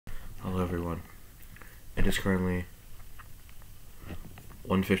Hello everyone. It is currently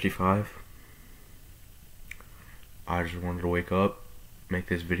 1:55. I just wanted to wake up, make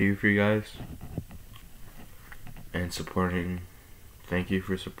this video for you guys, and thank you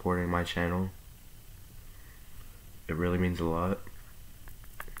for supporting my channel. It really means a lot.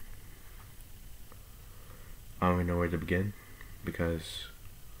 I don't even know where to begin because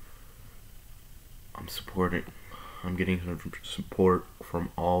I'm getting some support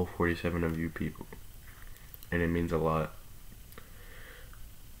from all 47 of you people, and it means a lot.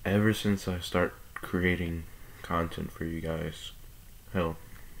 Ever since I start creating content for you guys, hell,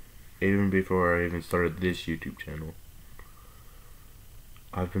 even before I even started this YouTube channel,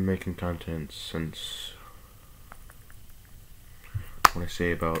 I've been making content since, I want to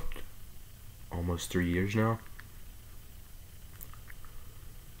say, about almost 3 years now.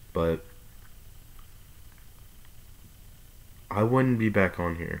 But I wouldn't be back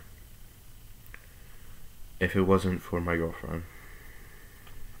on here if it wasn't for my girlfriend.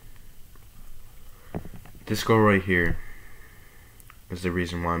 This girl right here is the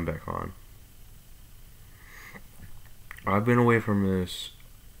reason why I'm back on. I've been away from this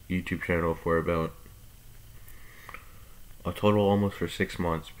YouTube channel for about a total almost for 6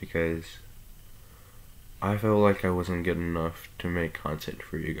 months because I felt like I wasn't good enough to make content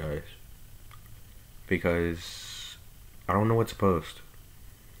for you guys, because I don't know what to post.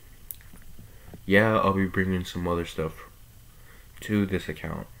 Yeah, I'll be bringing some other stuff to this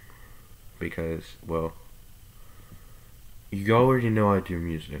account because, well, you already know I do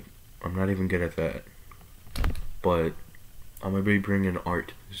music. I'm not even good at that, but I'm gonna be bringing art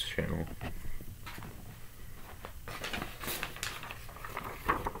to this channel.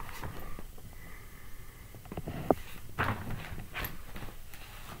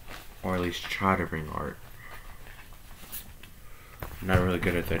 Or at least try to bring art. I'm not really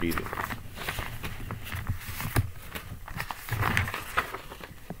good at that either.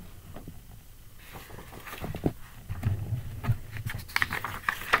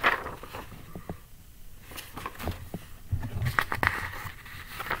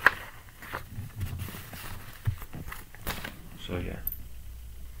 So yeah,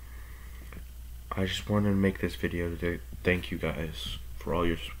 I just wanted to make this video to thank you guys for all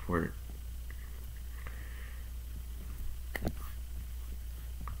your support.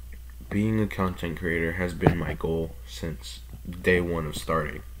 Being a content creator has been my goal since day one of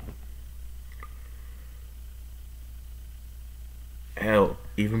starting. Hell,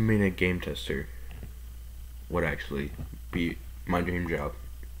 even being a game tester would actually be my dream job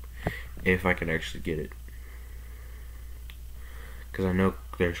if I could actually get it, because I know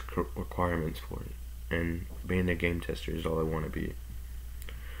there's requirements for it, and being a game tester is all I want to be.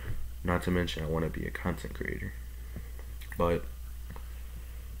 Not to mention I want to be a content creator.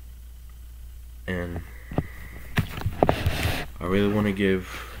 And I really want to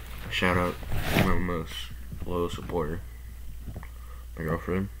give a shout out to my most loyal supporter, my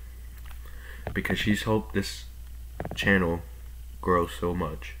girlfriend, because she's helped this channel grow so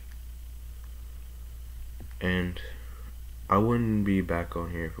much, and I wouldn't be back on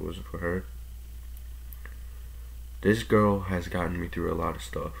here if it wasn't for her. This girl has gotten me through a lot of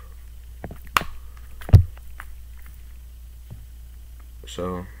stuff.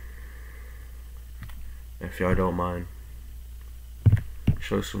 So if y'all don't mind,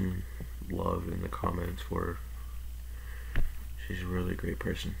 show some love in the comments for her. She's a really great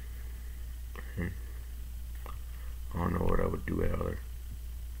person, and I don't know what I would do without her.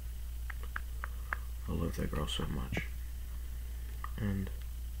 I love that girl so much, and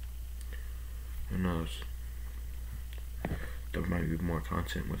who knows, there might be more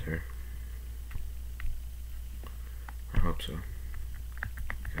content with her. I hope so,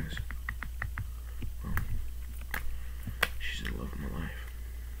 because, well, she's the love of my life.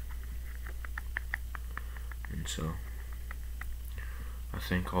 And so I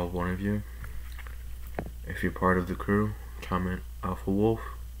thank all one of you. If you're part of the crew, comment Alpha Wolf.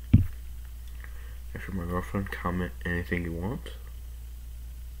 If you're my girlfriend, comment anything you want.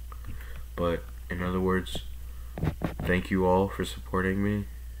 But in other words, thank you all for supporting me.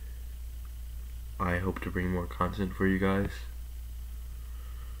 I hope to bring more content for you guys.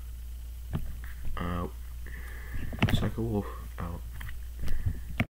 Psycho Wolf out.